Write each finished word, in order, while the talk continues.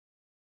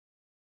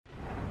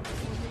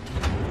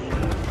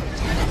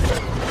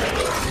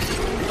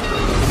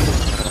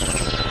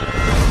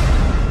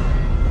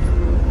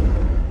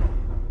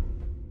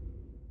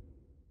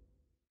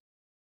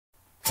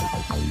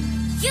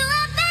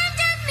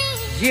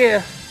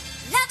Yeah.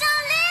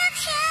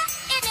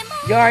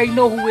 You already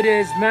know who it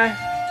is, man.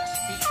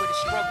 Speak for the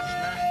struggles,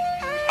 man.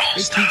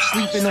 They keep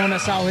sleeping on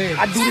us out here.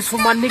 I do this for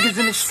my niggas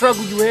in the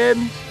struggle, you hear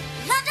me?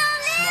 It's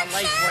my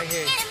life right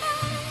here.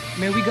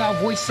 Man, we gotta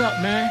voice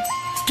up, man.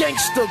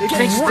 Gangsta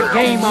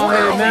game out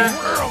here, man.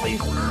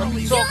 Let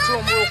me talk to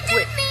him real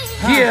quick.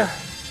 Yeah.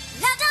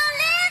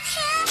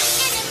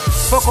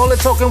 Fuck all the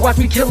talking, watch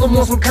me kill them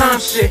on some calm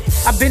shit.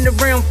 I've been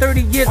around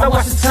 30 years, I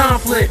watched the time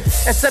flip.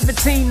 At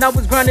 17, I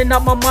was grinding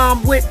out my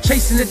mom whip,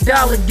 chasing the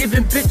dollar,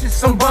 giving bitches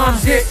some bomb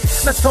dick.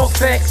 Let's talk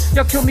facts,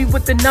 y'all kill me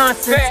with the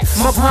nonsense.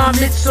 My palm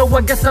itch, so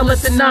I guess I let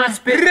the nine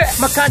spit.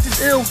 My conscience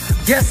ill,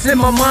 guess in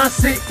my mind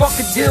sick. Fuck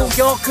a deal,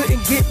 y'all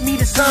couldn't get me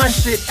to sign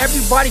shit.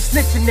 Everybody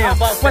snitching now,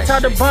 watch how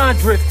the bond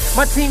drift.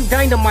 My team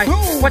dynamite,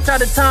 watch how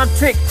the time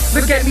tick.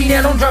 Look at me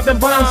now, I'm dropping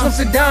bombs on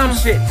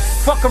Saddam shit.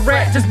 Fuck a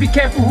rat, just be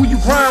careful who you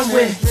grind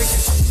with.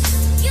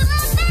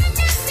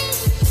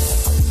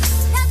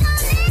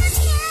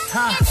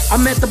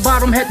 I'm at the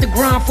bottom, had to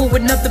grind for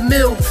another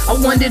meal. I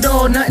want it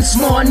all, nothing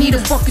small, I need a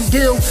fucking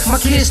deal. My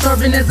kids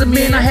starving as a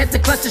man, I had to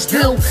clutch it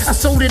still. I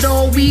sold it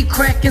all, weed,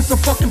 crack, and some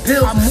fucking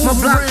pills. My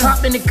block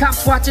popping, the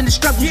cops watching, the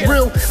struggle's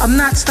real. I'm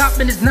not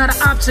stopping, it's not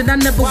an option, I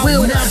never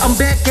will. I'm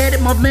back at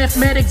it, my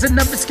mathematics,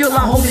 another skill, I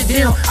hold it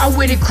down. I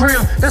wear the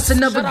crown, that's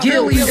another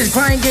gill. This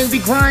grind game be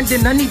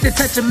grinding, I need to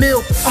touch a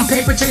mill. I'm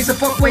paper chaser,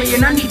 fuck way,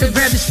 and I need to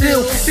grab it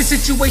still. This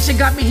situation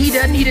got me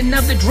heated, I need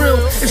another drill.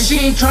 If she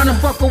ain't tryna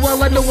fuck her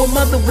well, I know her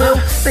mother will.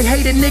 They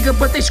hate a nigga,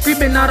 but they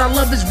screaming out our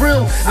love is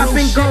real. I've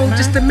been gone,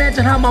 just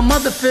imagine how my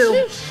mother feel.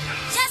 You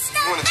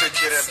wanna take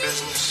care of that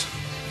business?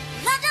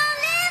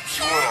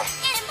 You wanna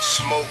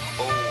smoke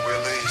old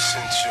Willie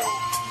since your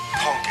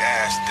punk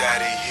ass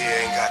daddy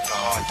here ain't got the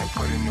heart to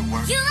put in the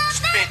work?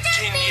 Spent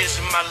 10 years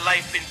of my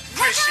life in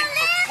prison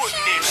for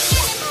putting in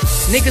work.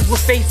 Niggas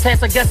with face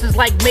tats, I guess it's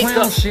like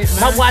makeup.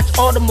 My watch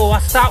Audemars, I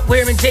stopped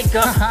wearing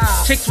Jacob.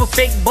 Chicks with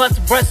fake butts,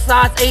 breast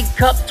size, 8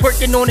 cups,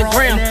 twerking on the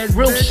ground.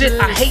 Real shit,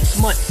 I hate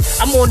smut.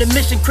 I'm on a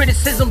mission,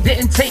 criticism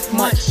didn't take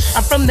much.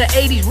 I'm from the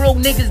 80s, real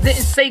niggas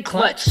didn't say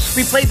clutch.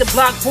 We played the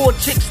block, 4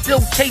 chicks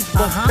still chase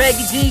bus.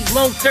 Baggy jeans,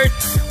 long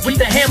shirts with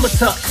the hammer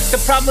tuck.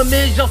 The problem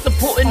is y'all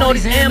supporting all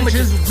these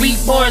amateurs.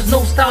 Weak bars,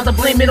 no styles, I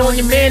blame it on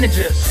your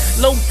managers.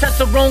 Low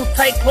testosterone,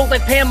 tight clothes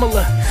like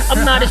Pamela.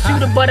 I'm not a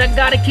shooter, but I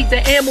gotta keep the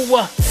ammo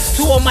up.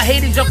 To all my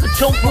haters, y'all can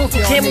choke on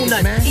some camel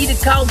nuts. Eat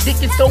a cow dick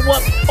and throw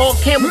up all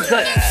camel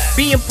guts.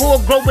 Being poor,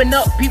 growing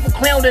up, people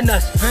clowning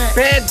us.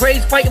 Bad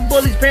grades, fighting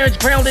bullies, parents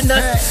grounding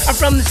us. I'm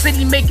from the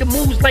city, making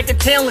moves like a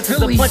talent.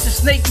 Cause a bunch of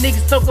snake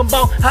niggas talking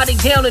about how they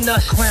downing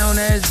us. Clown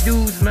ass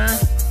dudes, man.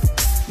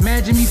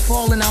 Imagine me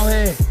falling out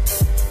here.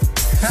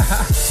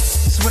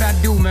 That's what I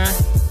do, man.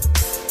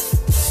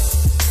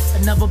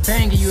 Another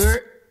banger, you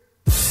heard?